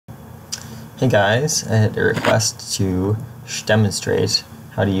Hey guys, I had a request to demonstrate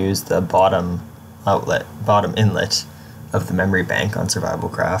how to use the bottom inlet of the memory bank on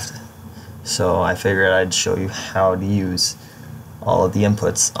Survivalcraft. So I figured I'd show you how to use all of the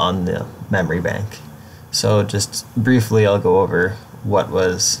inputs on the memory bank. So just briefly I'll go over what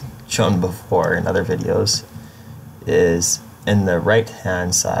was shown before in other videos. Is in the right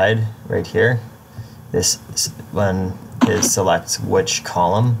hand side, right here, this one selects which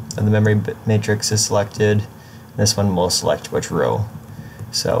column of the memory matrix is selected. This one will select which row.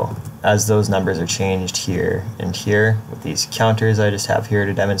 So as those numbers are changed here and here with these counters I just have here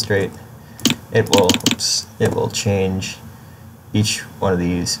to demonstrate, it will change each one of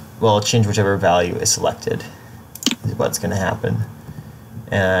these. Well, it'll change whichever value is selected is what's going to happen.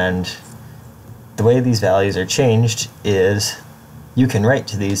 And the way these values are changed is you can write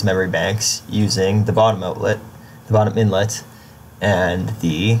to these memory banks using the bottom inlet, and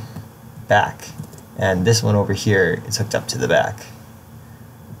the back. And this one over here is hooked up to the back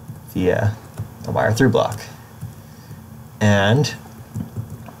via a wire through block. And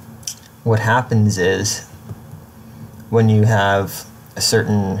what happens is when you have a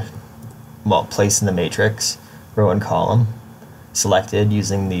certain place in the matrix, row and column, selected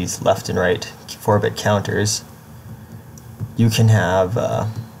using these left and right 4-bit counters, you can have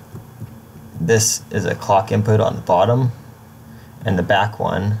this is a clock input on the bottom, and the back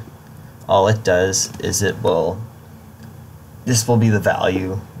one, all it does is this will be the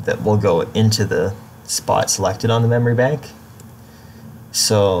value that will go into the spot selected on the memory bank.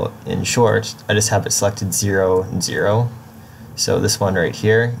 So in short, I just have it selected 0 and 0. So this one right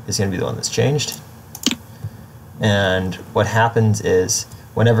here is going to be the one that's changed. And what happens is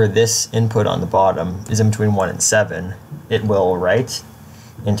whenever this input on the bottom is in between 1 and 7, it will write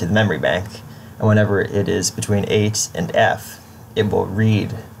into the memory bank. And whenever it is between 8 and F, it will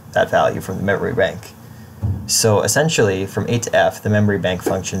read that value from the memory bank. So essentially, from 8 to F, the memory bank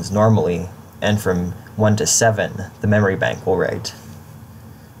functions normally, and from 1 to 7, the memory bank will write.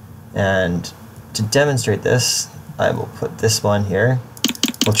 And to demonstrate this, I will put this one here.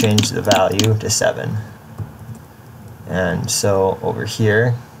 We'll change the value to 7. And so over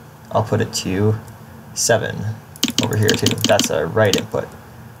here, I'll put it to 7. Over here too. That's a write input.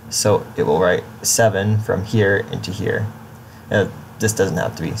 So it will write 7 from here into here. This doesn't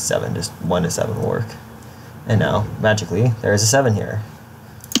have to be 7, just 1 to 7 will work. And now, magically, there is a 7 here.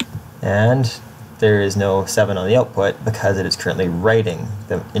 And there is no 7 on the output because it is currently writing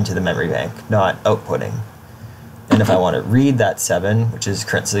them into the memory bank, not outputting. And if I want to read that 7, which is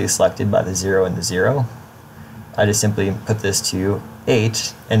currently selected by the 0 and the 0, I just simply put this to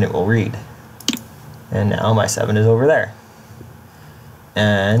 8 and it will read. And now my 7 is over there.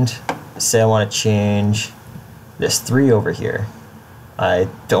 And say I want to change this 3 over here. I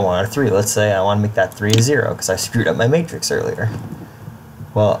don't want a 3. Let's say I want to make that 3 a 0 because I screwed up my matrix earlier.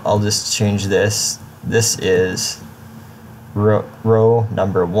 Well, I'll just change this. This is row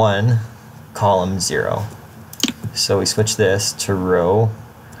number 1, column 0. So we switch this to row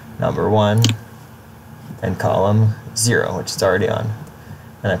number 1 and column 0, which is already on.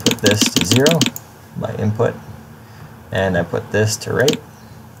 And I put this to 0, my input, and I put this to right,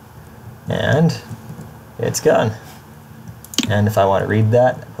 and it's gone. And if I want to read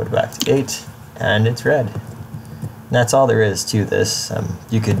that, I put it back to 8, and it's read. And that's all there is to this.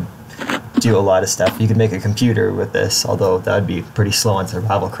 You could do a lot of stuff. You could make a computer with this, although that would be pretty slow on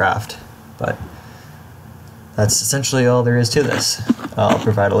Survivalcraft. But that's essentially all there is to this. I'll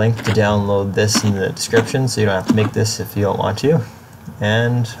provide a link to download this in the description, so you don't have to make this if you don't want to.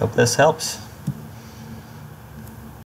 And hope this helps.